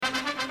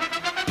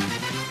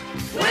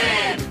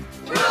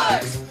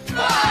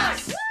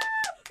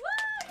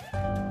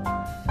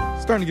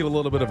Starting to get a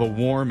little bit of a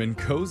warm and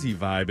cozy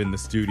vibe in the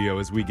studio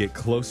as we get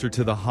closer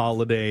to the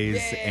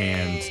holidays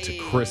and to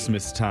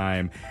Christmas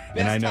time.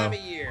 And I know time of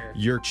year.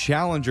 Your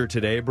challenger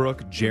today,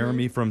 Brooke,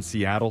 Jeremy from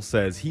Seattle,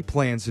 says he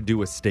plans to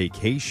do a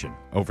staycation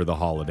over the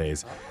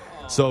holidays.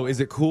 So is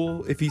it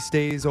cool if he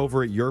stays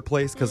over at your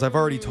place? Because I've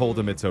already told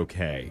him it's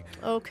okay.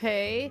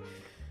 Okay.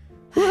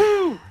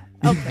 Woohoo!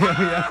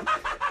 Okay.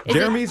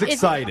 Jeremy's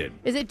excited.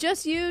 Is it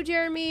just you,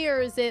 Jeremy,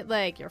 or is it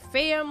like your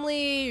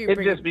family?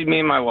 It'd just be me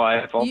and my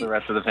wife. All the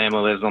rest of the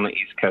family lives on the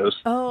East Coast.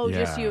 Oh, Yeah.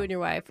 just you and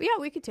your wife. Yeah,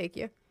 we could take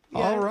you. Yeah.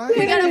 All right.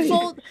 We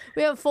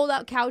have a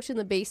fold-out couch in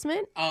the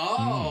basement.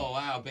 Oh,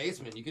 wow,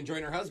 basement. You can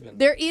join her husband.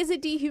 There is a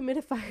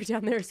dehumidifier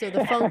down there, so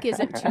the funk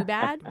isn't too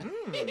bad.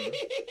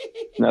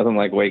 Nothing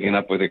like waking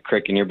up with a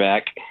crick in your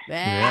back.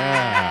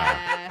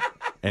 Yeah.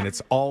 And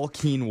it's all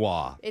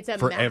quinoa It's a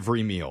for ma-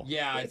 every meal.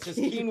 Yeah, it's just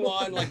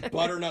quinoa and like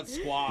butternut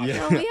squash. Yeah.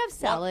 No, we have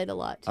salad a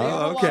lot, too. They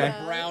have Oh, a okay. lot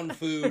of brown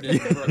food in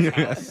Brooke's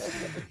house.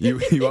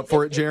 You up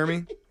for it,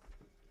 Jeremy?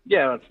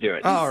 Yeah, let's do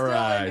it. All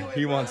right.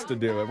 He wants to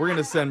do it. We're going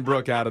to send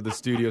Brooke out of the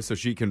studio so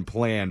she can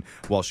plan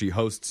while she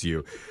hosts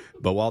you.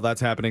 But while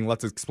that's happening,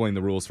 let's explain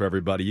the rules for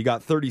everybody. You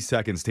got 30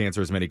 seconds to answer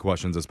as many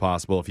questions as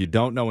possible. If you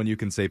don't know when you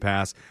can say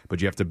pass,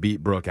 but you have to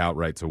beat Brooke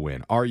outright to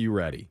win. Are you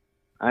ready?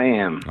 I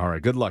am. All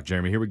right. Good luck,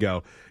 Jeremy. Here we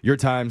go. Your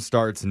time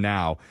starts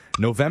now.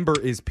 November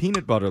is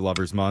Peanut Butter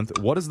Lovers Month.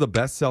 What is the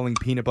best-selling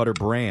peanut butter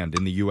brand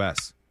in the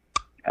U.S.?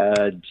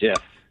 Jeff.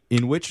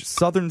 In which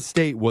southern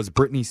state was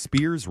Britney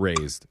Spears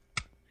raised?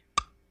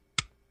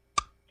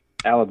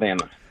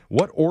 Alabama.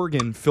 What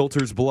organ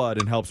filters blood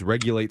and helps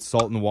regulate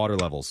salt and water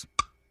levels?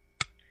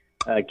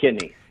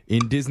 Kidney.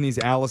 In Disney's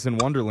Alice in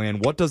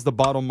Wonderland, what does the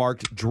bottle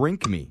marked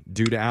 "Drink Me"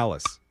 do to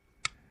Alice?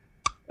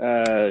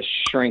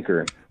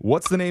 Shrinker.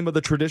 What's the name of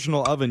the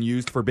traditional oven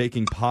used for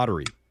baking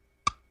pottery?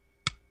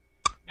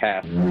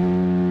 Pass.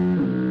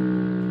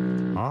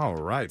 All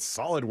right,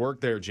 solid work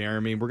there,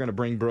 Jeremy. We're going to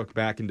bring Brooke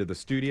back into the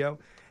studio.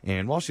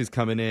 And while she's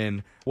coming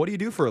in, what do you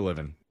do for a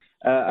living?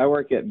 I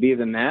work at Be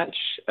The Match,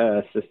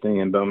 assisting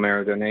in bone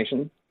marrow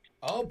donation.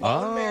 Oh,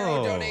 bone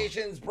marrow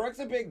donations. Brooke's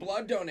a big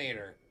blood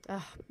donator.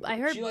 I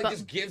heard She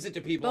just gives it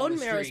to people on bone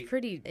the marrow is street.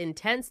 pretty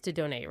intense to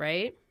donate,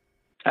 right?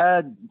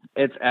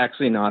 It's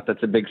actually not.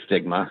 That's a big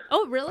stigma.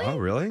 Oh, really? Oh,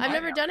 really? I've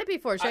never done it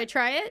before. Should I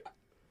try it?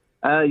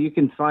 You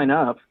can sign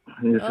up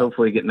and just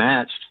hopefully get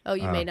matched. Oh,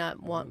 you may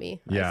not want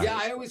me. Yeah. Yeah,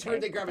 I always heard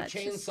they grab a That's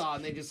just- chainsaw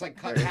and they just like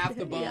cut half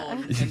the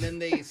bone and then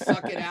they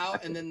suck it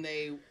out and then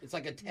it's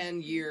like a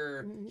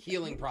 10-year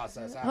healing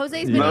process. after.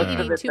 Jose's been Most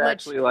eating of it's too much.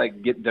 actually like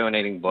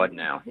donating blood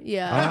now.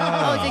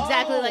 Yeah. Oh. It's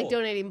exactly like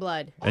donating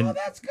blood. Oh,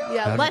 that's good.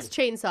 Yeah, less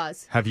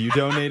chainsaws. Have you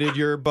donated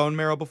your bone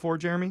marrow before,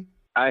 Jeremy?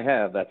 I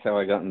have. That's how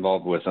I got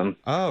involved with them.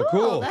 Oh, Cool,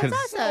 cool. that's Can,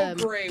 awesome.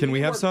 So great. can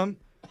we have worked- some?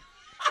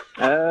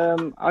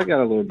 I got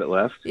a little bit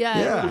left. Yeah.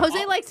 Yeah.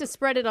 Jose likes to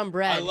spread it on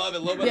bread. I love it. A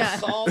little bit Yeah. of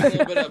salt, a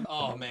little bit of,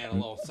 oh man, a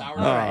little sour.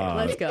 All right,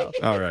 let's go.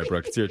 All right,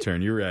 Brooke, it's your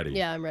turn. You ready?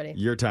 Yeah, I'm ready.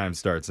 Your time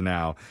starts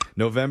now.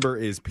 November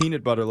is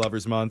Peanut Butter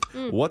Lovers Month.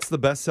 What's the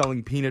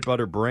best-selling peanut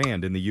butter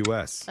brand in the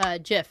U.S.?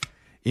 Jif,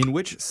 In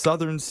which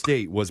southern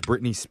state was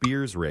Britney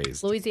Spears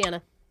raised?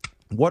 Louisiana.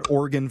 What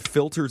organ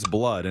filters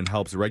blood and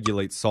helps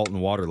regulate salt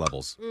and water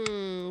levels?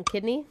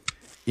 Kidney.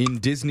 In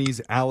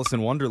Disney's Alice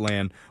in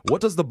Wonderland,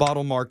 what does the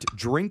bottle marked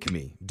 "Drink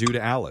Me" do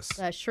to Alice?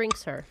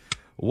 Shrinks her.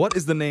 What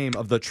is the name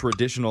of the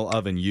traditional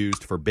oven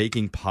used for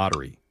baking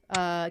pottery?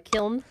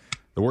 Kiln.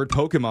 The word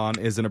Pokemon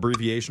is an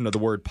abbreviation of the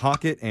word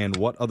pocket and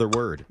what other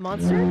word?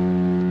 Monster.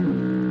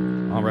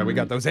 All right, we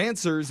got those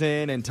answers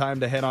in, and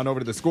time to head on over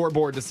to the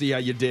scoreboard to see how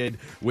you did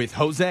with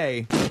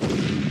Jose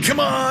Come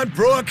on,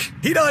 Brooke.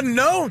 He doesn't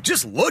know.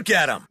 Just look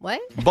at him.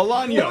 What?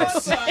 Bolaños.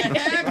 What the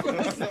heck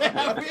was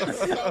that? We have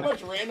so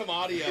much random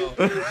audio.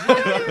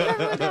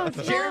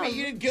 Jeremy,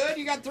 you did good.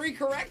 You got 3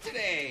 correct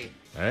today.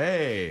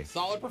 Hey,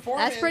 Solid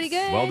performance. That's pretty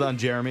good. well done,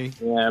 Jeremy.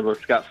 Yeah,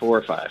 Brooke's got 4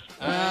 or 5.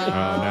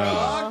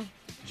 Oh, Brooke,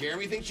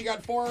 Jeremy thinks you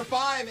got 4 or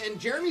 5, and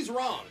Jeremy's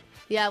wrong.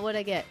 Yeah, what'd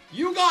I get?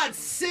 You got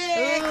 6.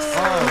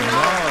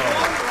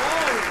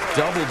 Oh,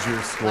 doubled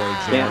your score,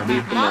 Can't Jeremy.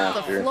 beat the Off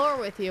the master. floor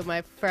with you,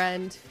 my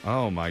friend.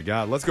 Oh, my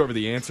God. Let's go over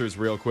the answers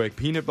real quick.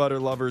 Peanut Butter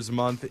Lovers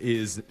Month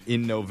is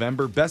in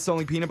November.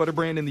 Best-selling peanut butter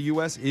brand in the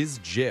U.S. is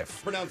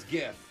Jif. Pronounced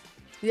GIF.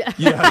 Yeah.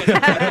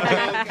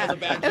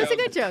 That It was a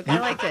good joke. I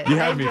liked it. You I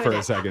had me enjoyed for a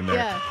it. second there.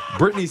 Yeah.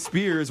 Britney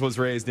Spears was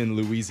raised in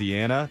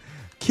Louisiana.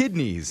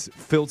 Kidneys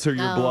filter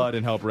your Oh. blood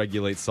and help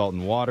regulate salt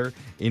and water.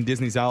 In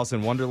Disney's Alice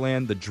in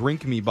Wonderland, the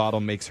Drink Me bottle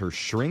makes her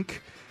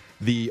shrink.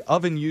 The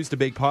oven used to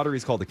bake pottery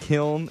is called a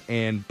kiln,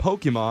 and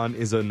Pokemon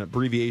is an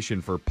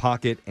abbreviation for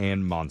pocket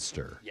and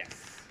monster. Yes.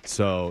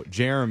 So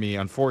Jeremy,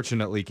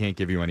 unfortunately, can't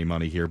give you any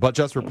money here, but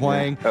just for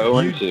playing,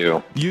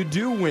 0-2. you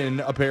do win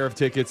a pair of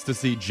tickets to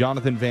see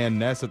Jonathan Van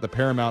Ness at the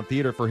Paramount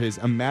Theater for his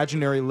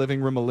Imaginary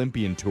Living Room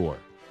Olympian Tour.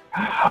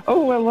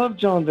 Oh, I love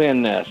John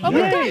Van Ness. Oh my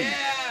God. Yeah,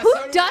 Who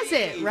so do does we.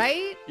 it,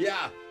 right?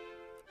 Yeah.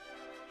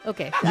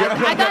 Okay.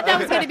 I thought that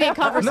was going to be a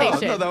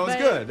conversation. No, that was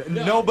but- good.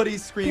 Nobody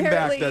screamed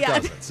back Apparently, that yeah.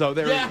 does it. So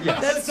there, Yeah.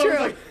 yes. That's Someone's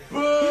true. like,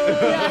 boo!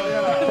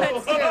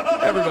 That's true.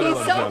 Everybody He's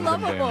loves so Jonathan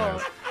Van lovable.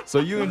 Ness. So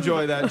you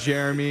enjoy that,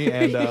 Jeremy,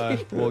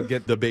 and we'll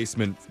get the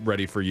basement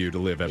ready for you to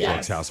live at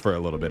Brooke's house for a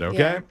little bit, okay?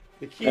 Yeah.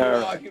 The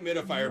Kiowa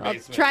humidifier I'll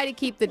basement. try to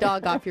keep the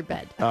dog off your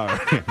bed. All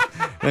right.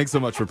 Thanks so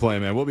much for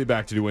playing, man. We'll be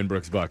back to do Win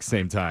Brooks Bucks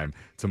same time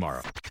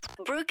tomorrow.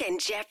 Brooke and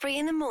Jeffrey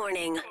in the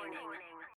morning.